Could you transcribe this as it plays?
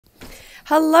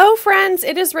Hello friends,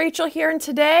 it is Rachel here, and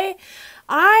today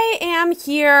I am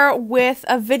here with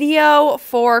a video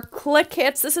for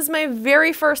Clique. This is my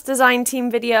very first design team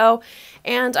video,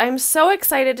 and I'm so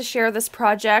excited to share this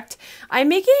project. I'm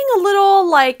making a little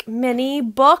like mini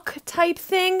book type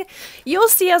thing. You'll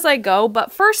see as I go,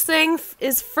 but first thing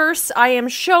is first I am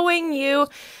showing you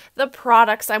the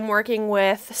products I'm working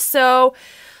with. So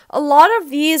a lot of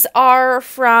these are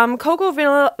from Cocoa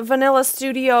Vanilla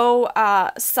Studio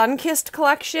Sunkissed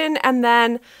collection, and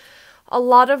then a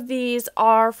lot of these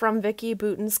are from Vicki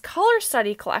Boutin's Color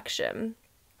Study collection.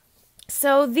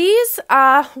 So these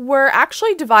were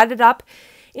actually divided up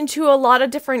into a lot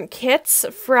of different kits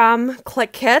from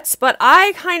Clique Kits, but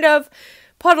I kind of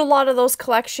put a lot of those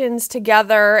collections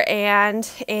together and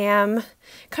am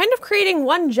kind of creating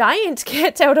one giant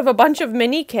kit out of a bunch of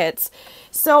mini kits.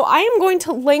 So I am going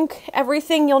to link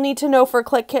everything you'll need to know for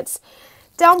Clique Kits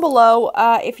down below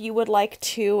if you would like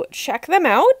to check them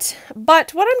out.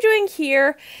 But what I'm doing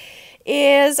here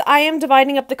is I am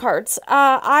dividing up the cards.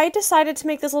 I decided to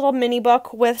make this little mini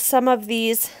book with some of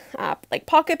these like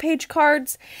pocket page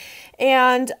cards,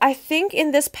 and I think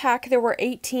in this pack there were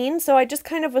 18, so I just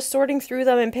kind of was sorting through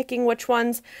them and picking which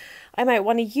ones I might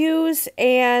want to use.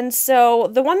 And so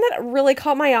the one that really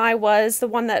caught my eye was the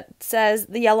one that says,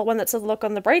 the yellow one that says look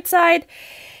on the bright side.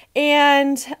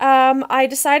 And I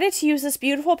decided to use this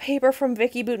beautiful paper from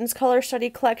Vicki Boutin's Color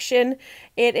Study collection.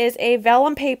 It is a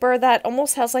vellum paper that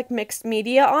almost has like mixed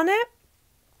media on it.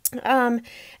 And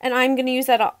I'm going to use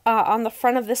that on the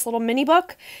front of this little mini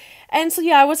book. And so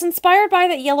yeah, I was inspired by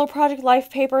that yellow Project Life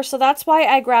paper, so that's why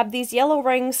I grabbed these yellow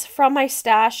rings from my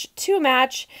stash to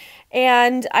match,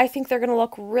 and I think they're going to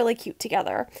look really cute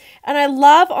together. And I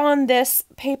love on this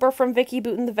paper from Vicki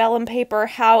Boutin, the vellum paper,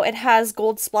 how it has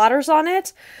gold splatters on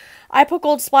it. I put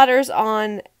gold splatters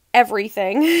on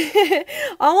everything.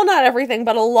 Well, not everything,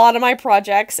 but a lot of my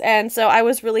projects, and so I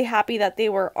was really happy that they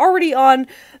were already on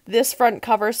this front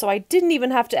cover, so I didn't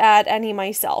even have to add any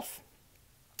myself.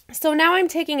 So now I'm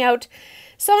taking out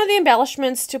some of the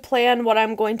embellishments to plan what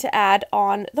I'm going to add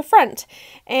on the front.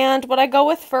 And what I go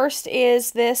with first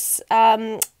is this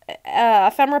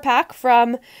ephemera pack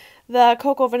from the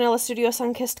Cocoa Vanilla Studio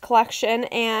Sunkissed collection,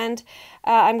 and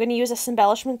I'm going to use this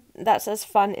embellishment that says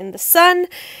Fun in the Sun.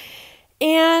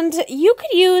 And you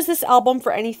could use this album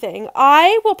for anything.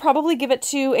 I will probably give it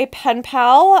to a pen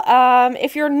pal.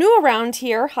 If you're new around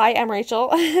here, hi, I'm Rachel.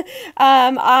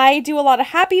 I do a lot of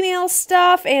Happy Mail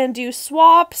stuff and do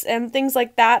swaps and things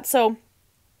like that. So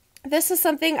this is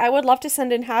something I would love to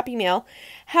send in Happy Mail.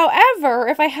 However,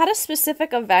 if I had a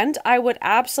specific event, I would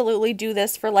absolutely do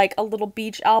this for like a little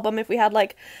beach album if we had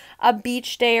like a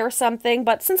beach day or something.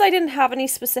 But since I didn't have any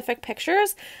specific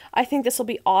pictures, I think this will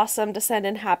be awesome to send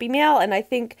in Happy Mail, and I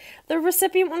think the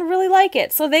recipient would really like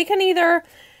it. So they can either,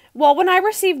 well, when I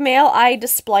receive mail, I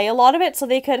display a lot of it, so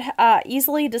they could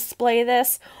easily display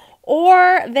this,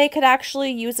 or they could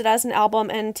actually use it as an album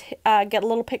and get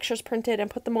little pictures printed and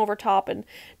put them over top and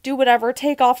do whatever,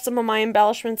 take off some of my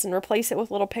embellishments and replace it with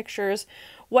little pictures.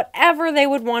 Whatever they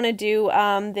would want to do,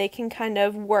 they can kind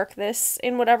of work this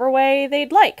in whatever way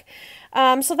they'd like.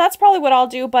 So that's probably what I'll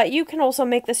do, but you can also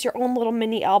make this your own little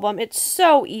mini album. It's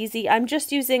so easy. I'm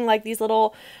just using like these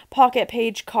little pocket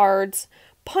page cards,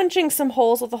 punching some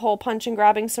holes with a hole punch and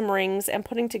grabbing some rings and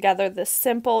putting together this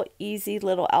simple, easy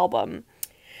little album.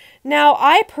 Now,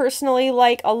 I personally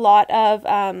like a lot of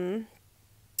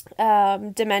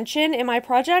dimension in my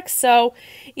projects, so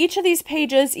each of these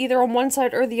pages, either on one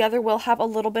side or the other, will have a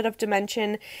little bit of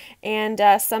dimension and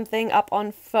something up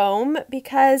on foam,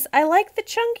 because I like the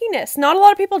chunkiness. Not a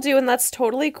lot of people do, and that's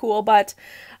totally cool, but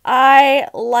I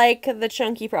like the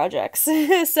chunky projects.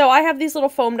 So I have these little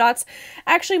foam dots.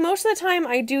 Actually, most of the time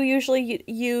I do usually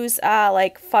use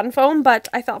like fun foam, but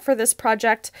I thought for this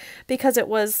project, because it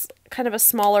was kind of a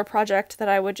smaller project, that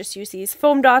I would just use these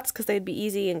foam dots because they'd be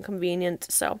easy and convenient.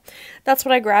 So that's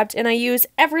what I grabbed, and I use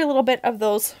every little bit of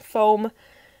those foam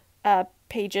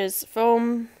pages,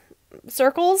 foam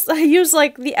circles. I use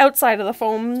like the outside of the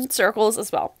foam circles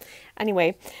as well.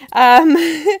 Anyway,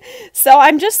 so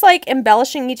I'm just like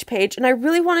embellishing each page, and I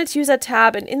really wanted to use a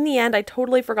tab, and in the end I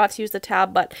totally forgot to use the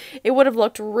tab, but it would have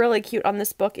looked really cute on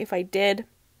this book if I did.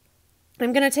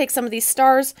 I'm going to take some of these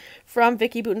stars from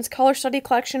Vicki Boutin's Color Study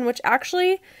collection, which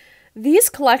actually, these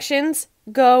collections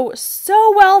go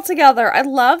so well together. I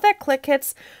love that Clique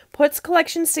Kits puts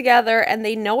collections together and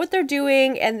they know what they're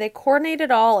doing and they coordinate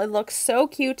it all. It looks so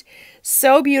cute,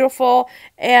 so beautiful,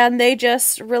 and they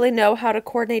just really know how to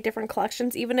coordinate different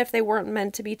collections, even if they weren't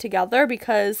meant to be together,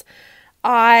 because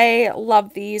I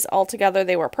love these all together.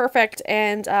 They were perfect,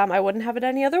 and I wouldn't have it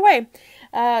any other way.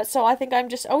 So I think I'm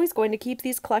just always going to keep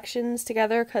these collections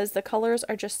together because the colors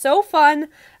are just so fun,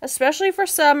 especially for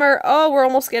summer. Oh, we're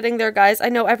almost getting there, guys. I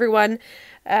know everyone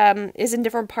is in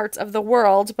different parts of the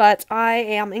world, but I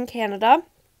am in Canada.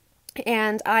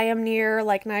 And I am near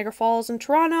like Niagara Falls in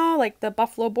Toronto, like the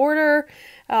Buffalo border.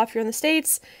 If you're in the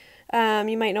States,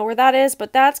 you might know where that is,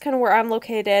 but that's kind of where I'm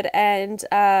located. And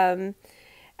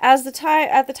at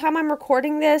the time I'm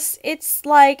recording this, it's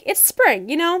spring,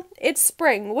 you know? It's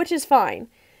spring, which is fine.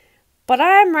 But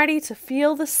I'm ready to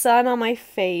feel the sun on my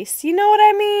face. You know what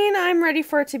I mean? I'm ready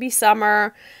for it to be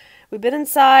summer. We've been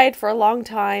inside for a long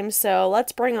time, so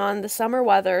let's bring on the summer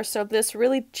weather. So this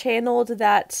really channeled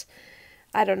that,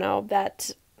 I don't know,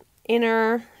 that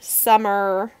inner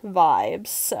summer vibes.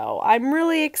 So I'm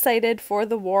really excited for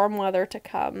the warm weather to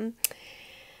come.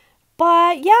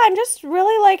 But yeah, I'm just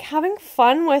really like having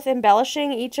fun with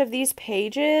embellishing each of these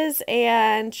pages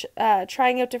and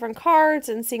trying out different cards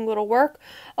and seeing what'll work.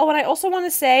 Oh, and I also want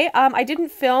to say, I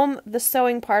didn't film the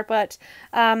sewing part, but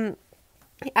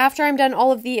after I'm done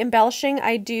all of the embellishing,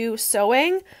 I do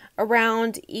sewing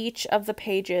around each of the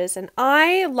pages, and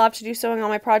I love to do sewing on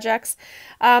my projects.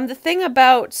 The thing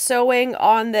about sewing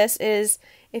on this is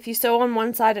if you sew on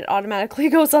one side, it automatically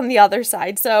goes on the other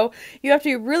side, so you have to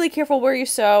be really careful where you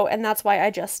sew, and that's why I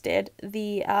just did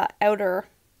the outer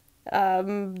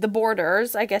the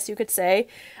borders, I guess you could say,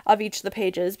 of each of the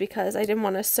pages, because I didn't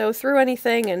want to sew through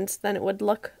anything and then it would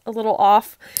look a little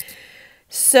off.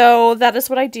 So that is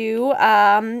what I do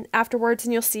afterwards,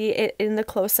 and you'll see it in the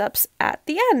close-ups at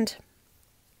the end.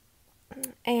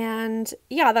 And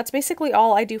yeah, that's basically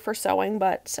all I do for sewing,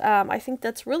 but I think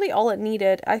that's really all it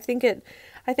needed. I think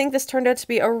this turned out to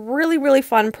be a really, really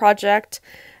fun project.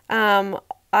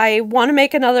 I want to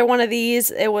make another one of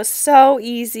these. It was so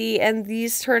easy, and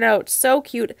these turn out so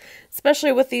cute,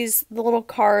 especially with the little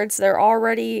cards. They're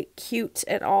already cute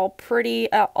and all pretty,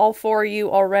 all for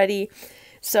you already.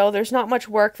 So there's not much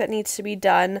work that needs to be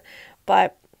done,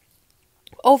 but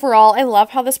overall, I love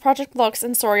how this project looks,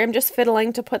 and sorry, I'm just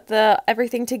fiddling to put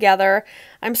everything together.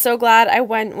 I'm so glad I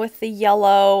went with the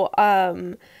yellow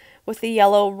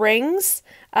rings.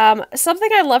 Something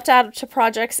I love to add to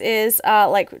projects is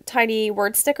like tiny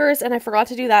word stickers, and I forgot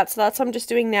to do that, so that's what I'm just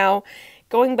doing now.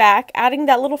 Going back, adding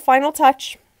that little final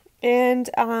touch, and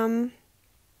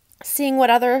seeing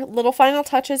what other little final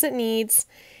touches it needs.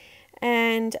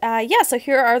 And yeah, so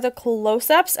here are the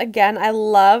close-ups. Again, I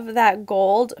love that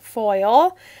gold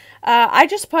foil. I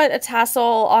just put a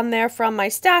tassel on there from my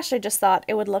stash. I just thought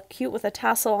it would look cute with a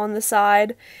tassel on the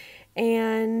side.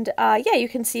 And yeah, you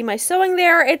can see my sewing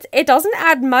there. It doesn't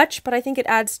add much, but I think it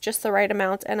adds just the right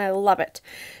amount, and I love it.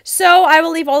 So I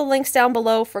will leave all the links down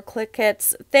below for Clique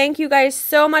kits. Thank you guys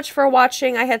so much for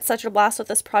watching. I had such a blast with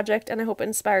this project, and I hope it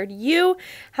inspired you.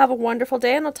 Have a wonderful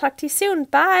day, and I'll talk to you soon.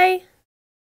 Bye!